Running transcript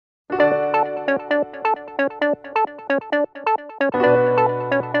Allting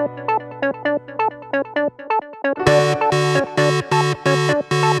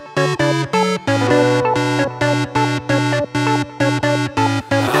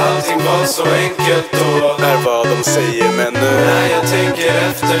var så enkelt då, är vad de säger, men nu när jag tänker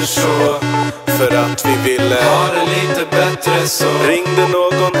efter så, för att vi ville ha det lite bättre så ringde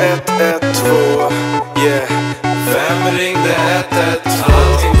någon 112. Yeah, vem ringde 112?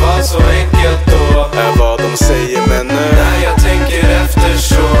 Allting var så enkelt då, är vad de säger, men nu när jag tänker efter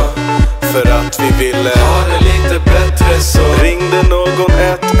så, för att vi ville ha det lite bättre så ringde någon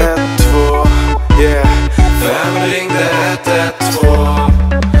 112. Yeah, vem ringde 112?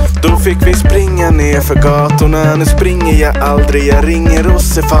 då fick vi springa ner för gatorna. Nu springer jag aldrig, jag ringer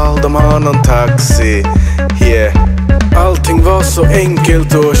oss ifall de har någon taxi. Yeah, allting var så enkelt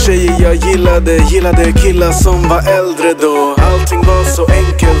då. Tjejer jag gillade killar som var äldre då. Allting var så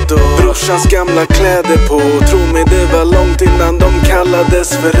enkelt då. Brorsans gamla kläder på. Tro mig det var långt innan de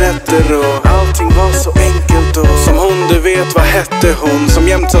kallades för rätter och allting var så enkelt då. Som hon, du vet vad hette hon, som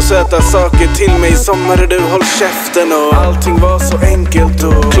jämt sa söta saker till mig. Sommar du håll käften och allting var så enkelt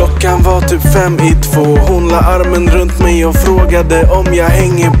då. Klockan var typ 1:55. Hon la armen runt mig och frågade om jag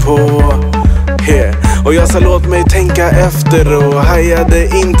hänger på. Yeah. Och jag sa låt mig tänka efter och hajade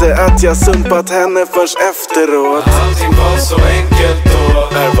inte att jag sumpat henne först efteråt. Allting var så enkelt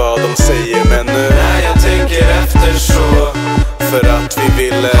då, är vad de säger, men nu när jag tänker efter så, för att vi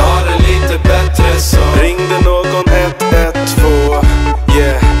ville ha det lite bättre så ringde någon 112.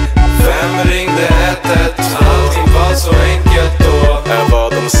 Yeah, vem ringde 112? Allting var så enkelt då, är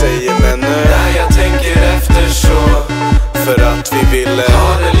vad de säger, men nu när jag tänker efter så, för att vi ville ha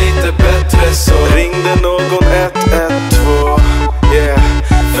det lite bättre så ringde någon 112. Yeah,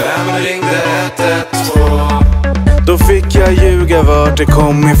 vem ringde 112? då fick jag ljuga vart det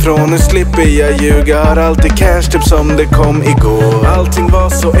kom ifrån. Nu slipper jag ljuga, har alltid cash typ som det kom igår. Allting var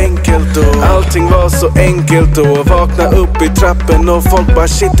så enkelt då, allting var så enkelt då. Vakna upp i trappen och folk bara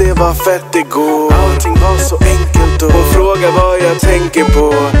shit det var fett igår. Allting var så enkelt då. Hon frågar vad jag tänker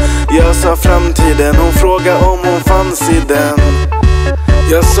på, jag sa framtiden. Hon frågar om hon fanns i den.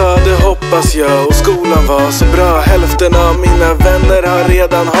 Jag sa det hoppas jag och skolan var så bra. Hälften av mina vänner har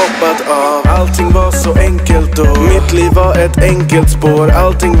redan hoppat av. Allting var så enkelt då. Mitt liv var ett enkelt spår.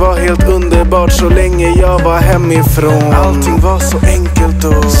 Allting var helt underbart så länge jag var hemifrån. Allting var så enkelt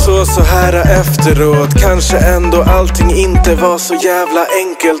då. Så här efteråt kanske ändå allting inte var så jävla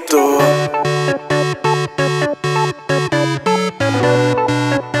enkelt då.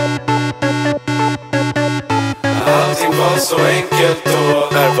 Allting var så enkelt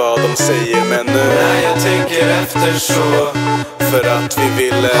då, är vad de säger, men nu när jag tänker efter så, för att vi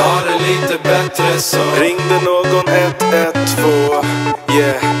ville ha det lite bättre så ringde någon 112.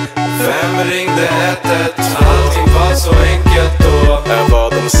 Yeah, vem ringde 112? Allting var så enkelt då, är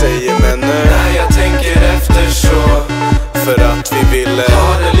vad de säger, men nu när jag tänker efter så, för att vi ville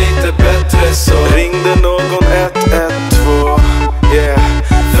ha det lite bättre så ringde någon 112. Yeah,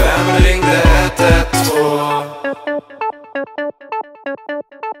 vem ringde 112?